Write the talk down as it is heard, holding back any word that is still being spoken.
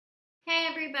Hey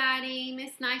everybody,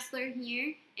 Miss Neisler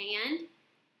here, and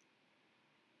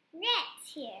Rhett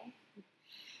here.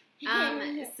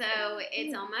 so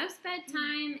it's almost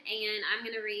bedtime, and I'm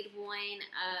going to read one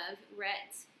of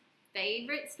Rhett's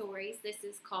favorite stories. This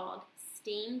is called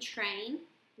Steam Train,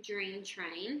 Dream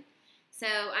Train. So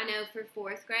I know for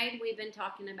 4th grade we've been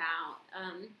talking about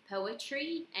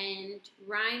poetry and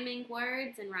rhyming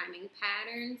words and rhyming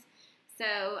patterns. So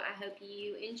I hope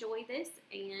you enjoy this,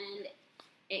 and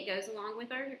it goes along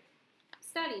with our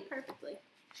study perfectly.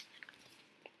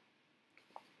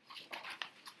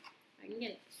 If I can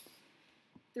get it.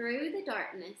 Through the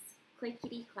darkness,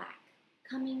 clickety-clack,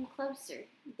 coming closer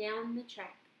down the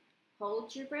track.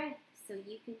 Hold your breath so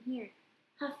you can hear,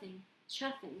 huffing,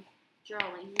 chuffing,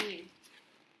 drawing near.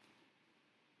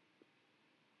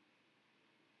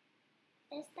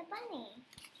 There's the bunny.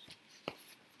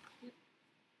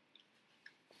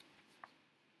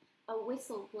 A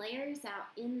whistle blares out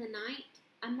in the night,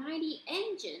 a mighty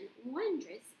engine,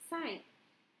 wondrous sight.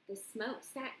 The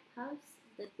smokestack puffs,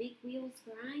 the big wheels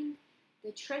grind,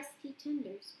 the trusty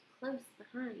tenders close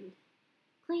behind.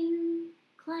 Cling,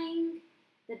 clang,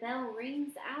 the bell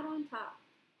rings out on top.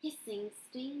 Hissing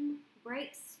steam,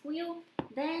 brakes squeal,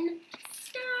 then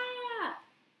stop!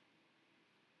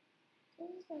 This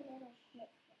is a little ship.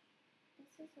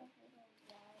 This is a little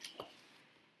wall ship.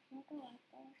 Can I go up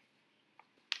there?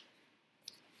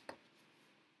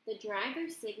 The driver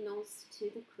signals to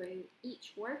the crew.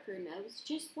 Each worker knows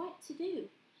just what to do.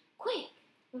 Quick,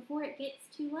 before it gets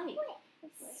too late.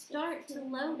 Start to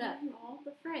load up all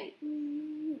the freight.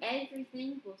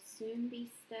 Everything will soon be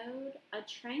stowed, a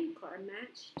train car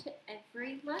matched to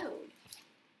every load.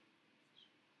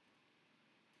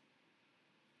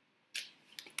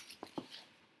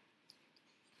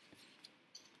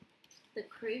 The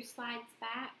crew slides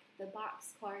back the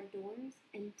boxcar doors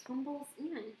and tumbles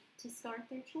in to start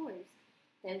their chores.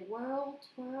 They whirl,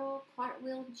 twirl,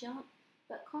 cartwheel, jump,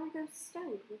 but cargo's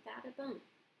stowed without a bump.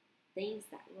 Things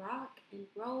that rock and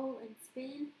roll and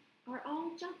spin are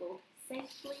all juggled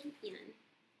safely in.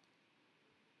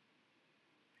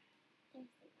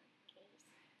 There's the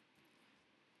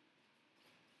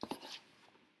monkeys.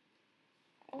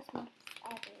 There's monkeys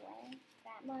everywhere.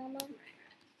 That mama? Right.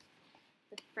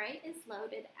 The freight is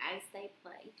loaded as they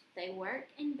play. They work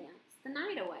and bounce the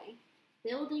night away.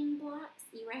 Building blocks,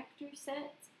 erector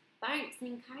sets,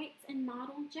 bouncing kites and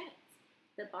model jets.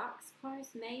 The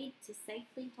boxcars made to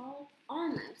safely haul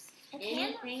almost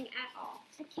anything at all.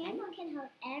 A camel can hold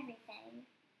everything.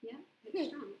 Yeah, it's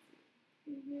strong.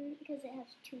 Because it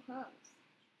has 2 humps.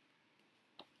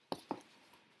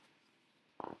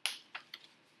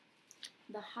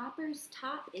 The hopper's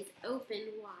top is open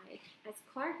wide, as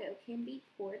cargo can be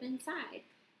poured inside.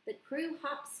 The crew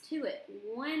hops to it,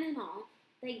 one and all.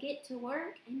 They get to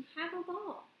work and have a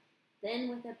ball. Then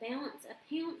with a bounce, a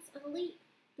pounce, a leap,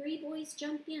 3 boys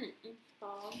jump in and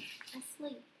fall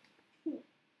asleep.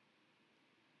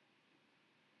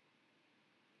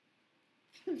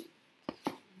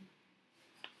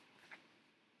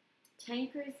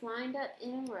 Tankers lined up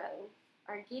in a row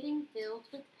are getting filled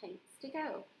with paints to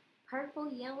go.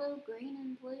 Purple, yellow, green,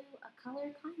 and blue, a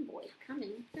color convoy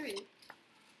coming through.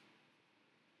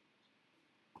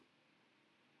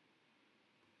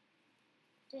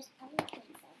 There's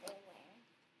elephants everywhere.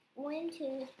 1,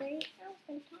 2, 3. Oh,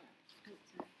 some top. Oh,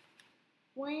 sorry.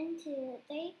 1, 2,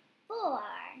 3, 4.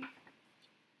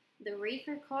 The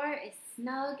reefer car is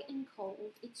snug and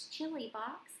cold. Its chili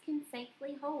box can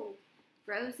safely hold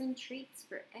frozen treats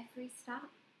for every stop,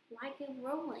 like a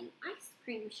rolling ice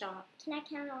cream shop. Can I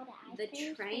count all the ice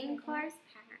creams? The train car's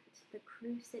packed. The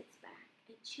crew sits back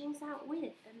and chills out with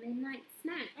a midnight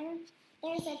snack. And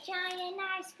there's a giant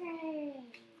ice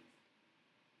cream.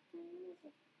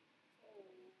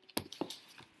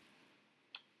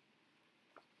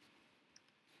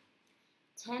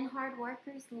 10 hard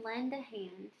workers lend a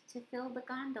hand to fill the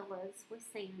gondolas with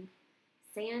sand.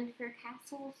 Sand for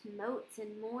castles, moats,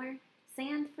 and more.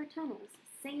 Sand for tunnels.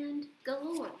 Sand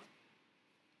galore.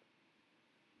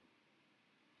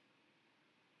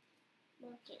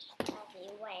 Look, it's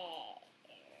everywhere.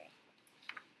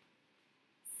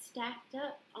 Stacked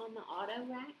up on the auto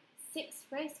rack, 6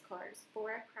 race cars for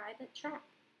a private track.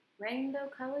 Rainbow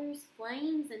colors,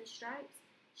 flames, and stripes.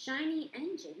 Shiny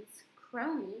engines,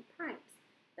 chromy pipes.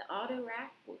 The auto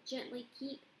rack will gently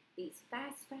keep these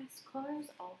fast, fast cars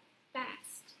all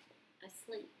fast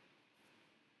asleep.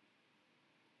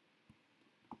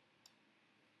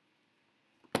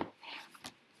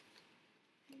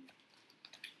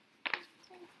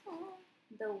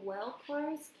 The well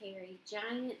cars carry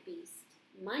giant beasts,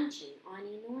 munching on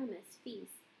enormous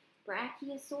feasts.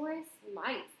 Brachiosaurus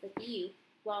lights the view,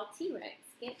 while T-Rex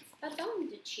gets a bone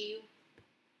to chew.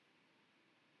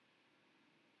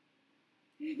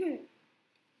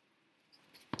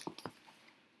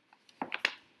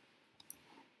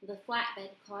 The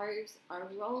flatbed cars are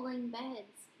rolling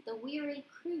beds. The weary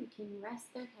crew can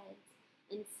rest their heads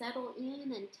and settle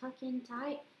in and tuck in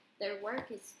tight. Their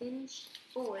work is finished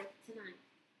for tonight.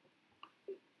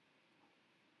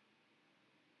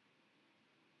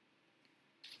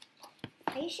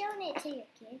 Are you showing it to your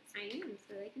kids? I am,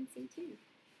 so they can see too.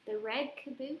 The red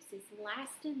caboose is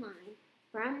last in line.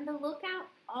 From the lookout,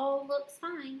 all looks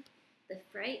fine. The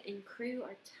freight and crew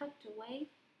are tucked away.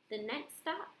 The next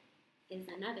stop is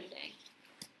another day.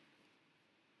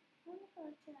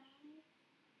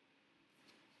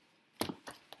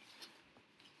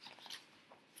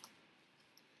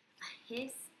 A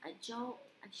hiss, a jolt,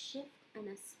 a shift, and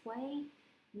a sway.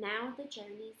 Now the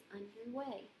journey's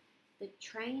underway. The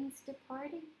train's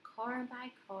departing, car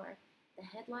by car. The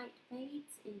headlight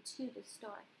fades into the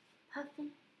star.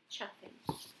 Puffing, chuffing,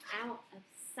 out of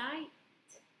sight.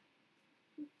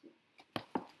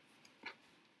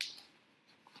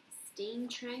 Steam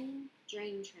train,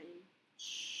 dream train.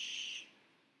 Shh.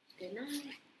 Good night.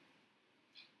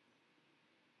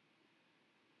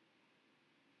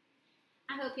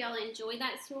 I hope y'all enjoyed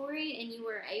that story and you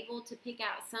were able to pick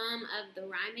out some of the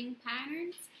rhyming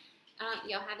patterns.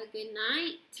 Y'all have a good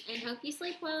night and hope you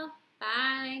sleep well.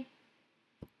 Bye.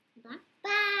 Bye.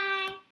 Bye.